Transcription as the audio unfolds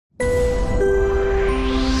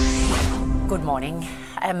Good morning.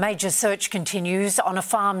 A major search continues on a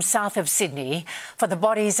farm south of Sydney for the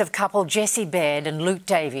bodies of couple Jessie Baird and Luke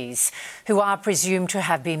Davies, who are presumed to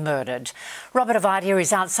have been murdered. Robert Avadia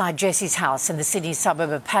is outside Jessie's house in the Sydney suburb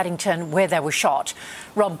of Paddington, where they were shot.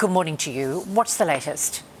 Rob, good morning to you. What's the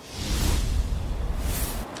latest?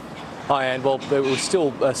 Hi, Anne. Well, we're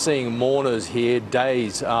still seeing mourners here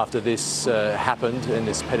days after this happened in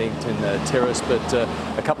this Paddington terrace, but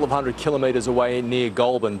a couple of 100 kilometres away near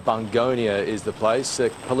Goulburn, Bungonia is the place.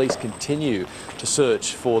 Police continue to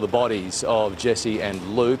search for the bodies of Jessie and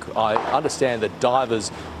Luke. I understand that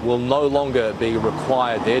divers will no longer be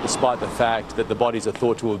required there, despite the fact that the bodies are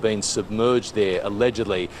thought to have been submerged there,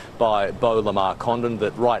 allegedly, by Beau Lamar Condon.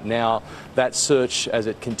 That right now, that search, as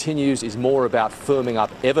it continues, is more about firming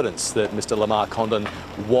up evidence that Mr Lamar Condon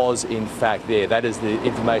was in fact there. That is the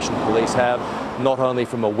information police have, not only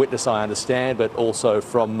from a witness, I understand, but also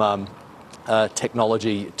from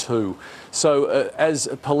technology too. So as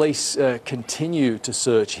police continue to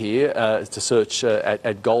search here,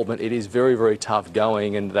 at Goulburn, it is very, very tough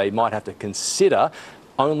going, and they might have to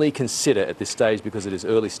only consider at this stage, because it is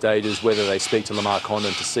early stages, whether they speak to Lamar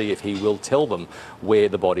Condon to see if he will tell them where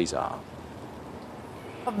the bodies are.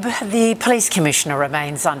 The police commissioner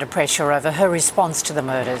remains under pressure over her response to the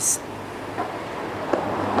murders.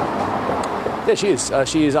 Yeah, she is.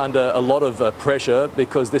 She is under a lot of pressure,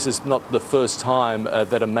 because this is not the first time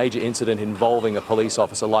that a major incident involving a police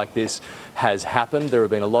officer like this has happened. There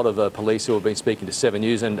have been a lot of police who have been speaking to 7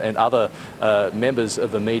 News and other members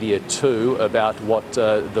of the media too about what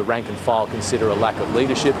the rank and file consider a lack of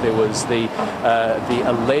leadership. There was the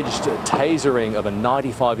alleged tasering of a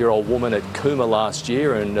 95-year-old woman at Cooma last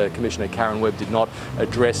year, and Commissioner Karen Webb did not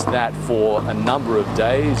address that for a number of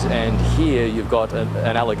days. And here you've got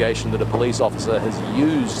an allegation that a police officer has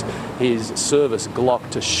used his service Glock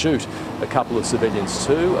to shoot a couple of civilians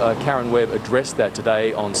too. Karen Webb addressed that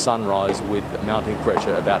today on Sunrise, with mounting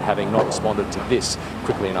pressure about having not responded to this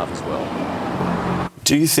quickly enough as well.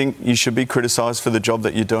 Do you think you should be criticised for the job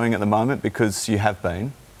that you're doing at the moment, because you have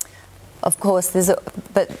been? Of course,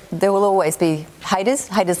 but there will always be haters.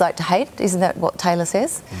 Haters like to hate, isn't that what Taylor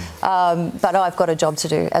says? But I've got a job to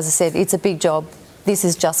do. As I said, it's a big job. This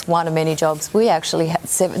is just one of many jobs. We actually had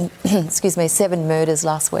seven murders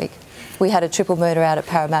last week. We had a triple murder out at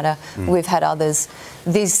Parramatta. We've had others.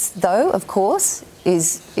 This, though, of course,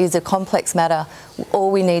 is a complex matter.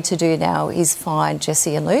 All we need to do now is find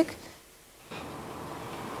Jessie and Luke.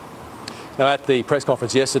 Now, at the press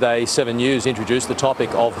conference yesterday, 7 News introduced the topic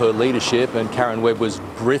of her leadership, and Karen Webb was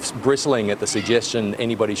bristling at the suggestion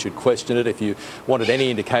anybody should question it. If you wanted any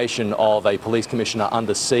indication of a police commissioner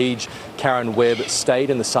under siege, Karen Webb stayed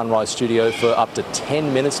in the Sunrise studio for up to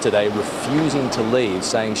 10 minutes today, refusing to leave,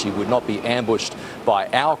 saying she would not be ambushed by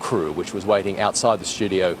our crew, which was waiting outside the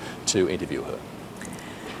studio to interview her.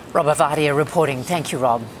 Rob Avadia reporting. Thank you,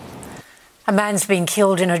 Rob. A man's been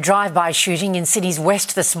killed in a drive-by shooting in Sydney's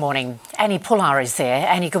west this morning. Annie Pullar is there.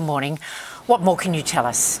 Annie, good morning. What more can you tell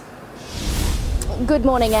us? Good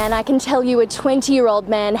morning, Anne. I can tell you a 20-year-old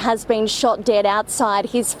man has been shot dead outside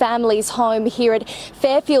his family's home here at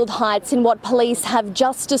Fairfield Heights in what police have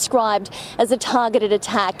just described as a targeted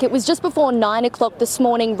attack. It was just before 9 o'clock this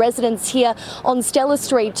morning. Residents here on Stella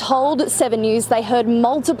Street told 7 News they heard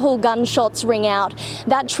multiple gunshots ring out.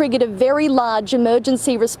 That triggered a very large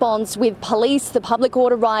emergency response, with police, the Public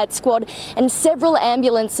Order Riot Squad and several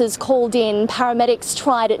ambulances called in. Paramedics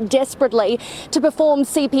tried desperately to perform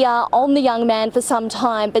CPR on the young man for some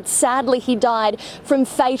time, but sadly he died from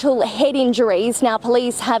fatal head injuries. Now,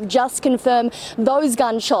 police have just confirmed those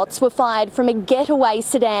gunshots were fired from a getaway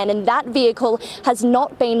sedan, and that vehicle has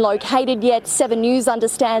not been located yet. 7 News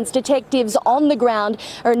understands detectives on the ground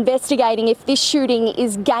are investigating if this shooting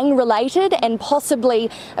is gang-related and possibly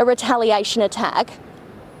a retaliation attack.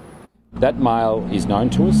 That male is known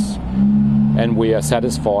to us, and we are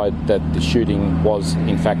satisfied that the shooting was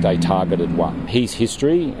in fact a targeted one. His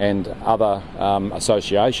history and other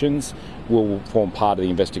associations will form part of the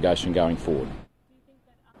investigation going forward.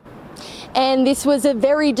 And this was a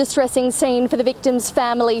very distressing scene for the victim's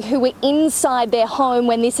family, who were inside their home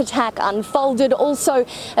when this attack unfolded. Also,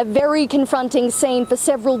 a very confronting scene for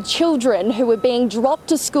several children who were being dropped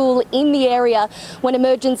to school in the area when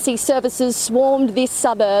emergency services swarmed this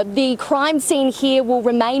suburb. The crime scene here will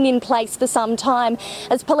remain in place for some time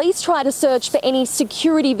as police try to search for any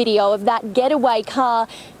security video of that getaway car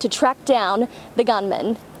to track down the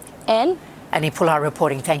gunman. Anne? Annie Pullar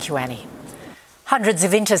reporting. Thank you, Annie. Hundreds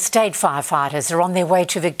of interstate firefighters are on their way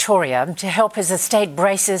to Victoria to help as the state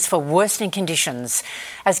braces for worsening conditions.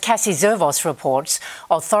 As Cassie Zervos reports,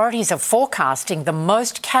 authorities are forecasting the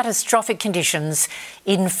most catastrophic conditions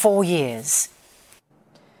in 4 years.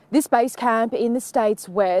 This base camp in the state's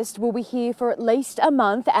west will be here for at least a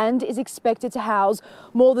month and is expected to house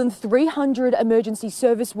more than 300 emergency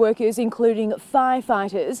service workers, including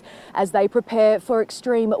firefighters, as they prepare for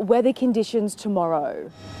extreme weather conditions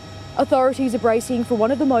tomorrow. Authorities are bracing for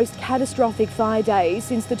one of the most catastrophic fire days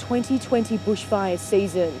since the 2020 bushfire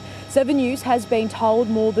season. 7 News has been told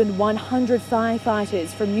more than 100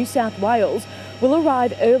 firefighters from New South Wales will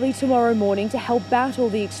arrive early tomorrow morning to help battle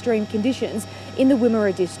the extreme conditions in the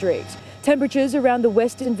Wimmera district. Temperatures around the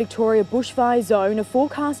Western Victoria bushfire zone are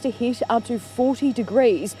forecast to hit up to 40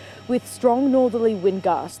 degrees with strong northerly wind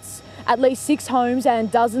gusts. At least 6 homes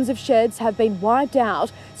and dozens of sheds have been wiped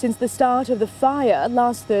out since the start of the fire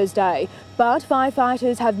last Thursday. But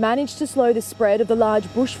firefighters have managed to slow the spread of the large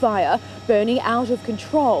bushfire burning out of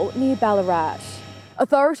control near Ballarat.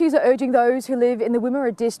 Authorities are urging those who live in the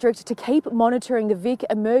Wimmera district to keep monitoring the Vic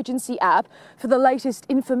Emergency app for the latest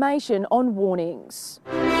information on warnings.